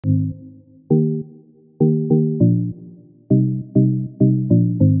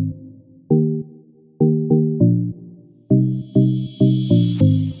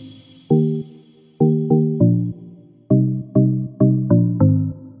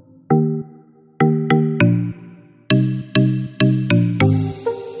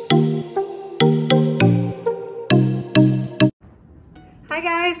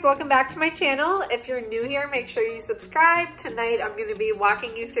guys, welcome back to my channel. If you're new here, make sure you subscribe. Tonight I'm going to be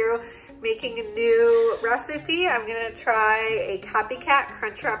walking you through making a new recipe. I'm going to try a Copycat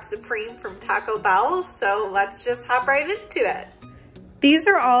Crunchwrap Supreme from Taco Bell. So let's just hop right into it. These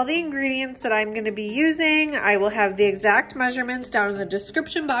are all the ingredients that I'm going to be using. I will have the exact measurements down in the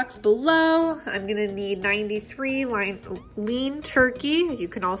description box below. I'm going to need 93 lean turkey. You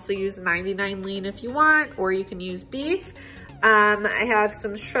can also use 99 lean if you want, or you can use beef. I have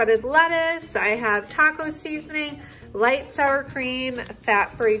some shredded lettuce. I have taco seasoning, light sour cream,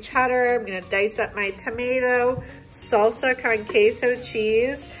 fat-free cheddar. I'm going to dice up my tomato, salsa con queso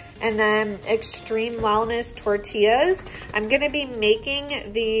cheese, and then extreme wellness tortillas. I'm gonna be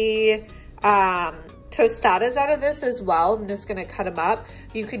making the tostadas out of this as well. I'm just gonna cut them up.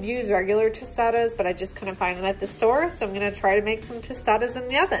 You could use regular tostadas, but I just couldn't find them at the store, so I'm gonna try to make some tostadas in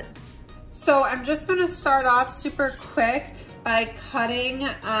the oven. So I'm just gonna start off super quick by cutting,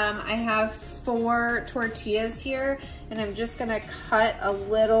 I have 4 tortillas here, and I'm just gonna cut a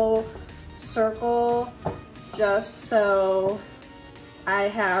little circle just so I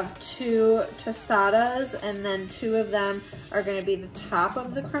have 2 tostadas, and then 2 of them are going to be the top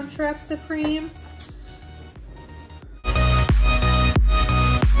of the Crunchwrap Supreme.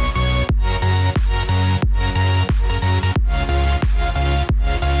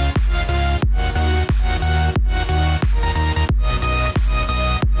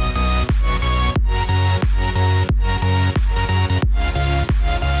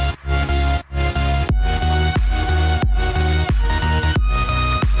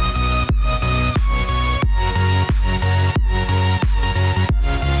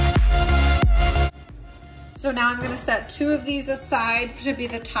 So now I'm gonna set 2 of these aside to be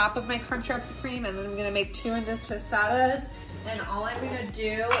the top of my Crunchwrap Supreme, and then I'm gonna make 2 into tostadas. And all I'm gonna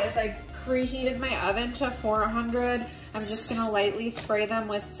do is I preheated my oven to 400. I'm just gonna lightly spray them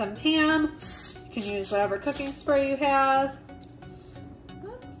with some Pam. You can use whatever cooking spray you have.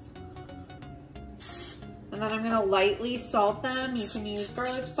 Oops. And then I'm gonna lightly salt them. You can use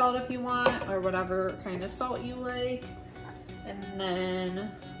garlic salt if you want, or whatever kind of salt you like. And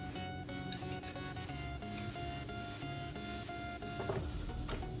then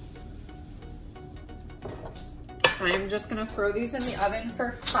I'm just gonna throw these in the oven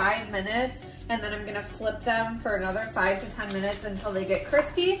for 5 minutes, and then I'm gonna flip them for another 5 to 10 minutes until they get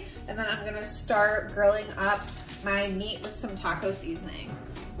crispy, and then I'm gonna start grilling up my meat with some taco seasoning.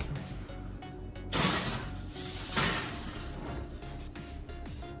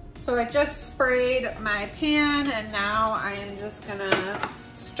 So I just sprayed my pan, and now I am just gonna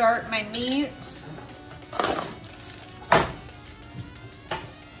start my meat.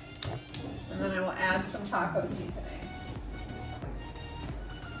 And then I will add some taco seasoning.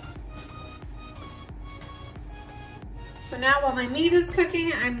 So now while my meat is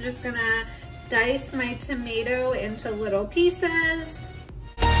cooking, I'm just gonna dice my tomato into little pieces.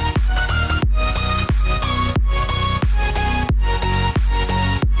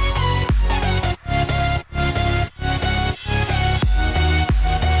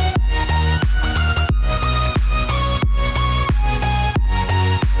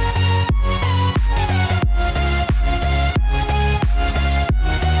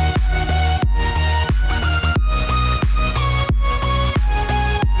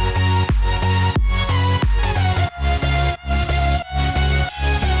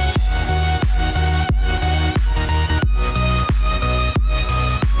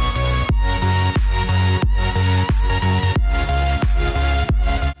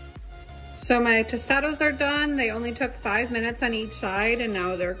 So my tostados are done. They only took 5 minutes on each side, and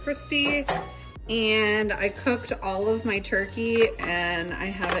now they're crispy. And I cooked all of my turkey, and I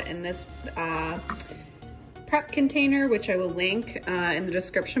have it in this prep container, which I will link in the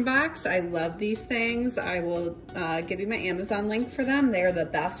description box. I love these things. I will give you my Amazon link for them. They are the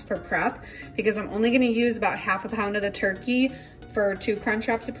best for prep because I'm only gonna use about ½ a pound of the turkey for 2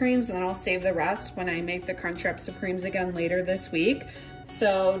 Crunchwrap Supremes, and then I'll save the rest when I make the Crunchwrap Supremes again later this week.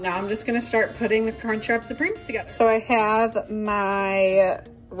 So now I'm just gonna start putting the Crunchwrap Supremes together. So I have my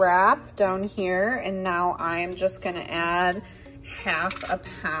wrap down here, and now I'm just gonna add ½ a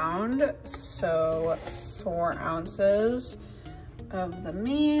pound, so 4 ounces of the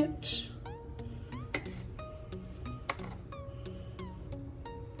meat.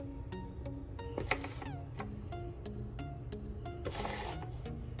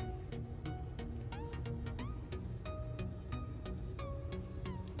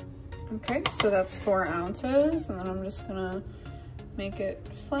 Okay, so that's 4 ounces, and then I'm just gonna make it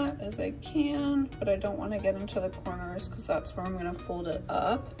flat as I can, but I don't want to get into the corners because that's where I'm gonna fold it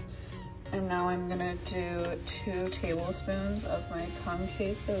up. And now I'm gonna do 2 tablespoons of my con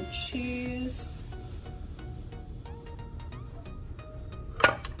queso cheese.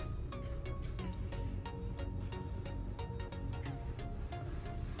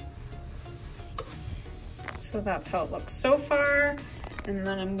 So that's how it looks so far. And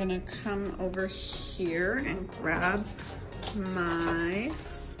then I'm gonna come over here and grab my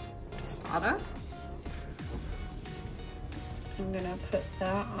tostada. I'm gonna put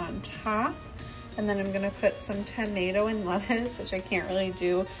that on top. And then I'm gonna put some tomato and lettuce, which I can't really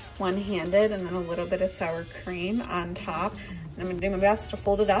do one-handed, and then a little bit of sour cream on top. I'm gonna do my best to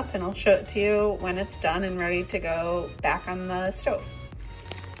fold it up, and I'll show it to you when it's done and ready to go back on the stove.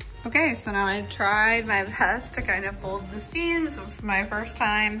 Okay, so now I tried my best to kind of fold the seams. This is my first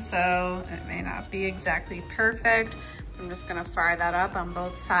time, so it may not be exactly perfect. I'm just gonna fry that up on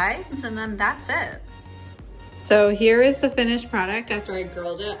both sides, and then that's it. So here is the finished product after I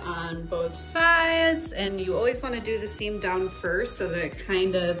grilled it on both sides. And you always wanna do the seam down first so that it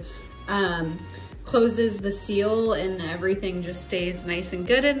kind of closes the seal and everything just stays nice and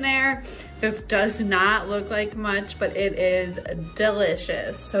good in there. This does not look like much, but it is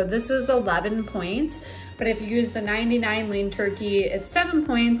delicious. So this is 11 points, but if you use the 99 lean turkey, it's 7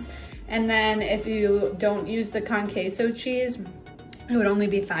 points. And then if you don't use the con queso cheese, it would only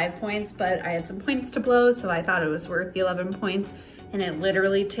be 5 points, but I had some points to blow, so I thought it was worth the 11 points. And it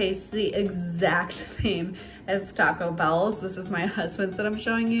literally tastes the exact same as Taco Bell's. This is my husband's that I'm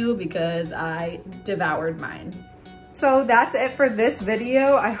showing you because I devoured mine. So that's it for this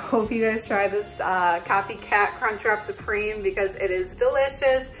video. I hope you guys try this Copycat Crunchwrap Supreme because it is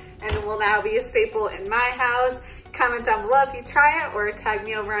delicious and it will now be a staple in my house. Comment down below if you try it or tag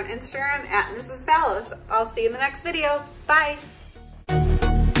me over on Instagram at Mrs. Fallows. I'll see you in the next video. Bye.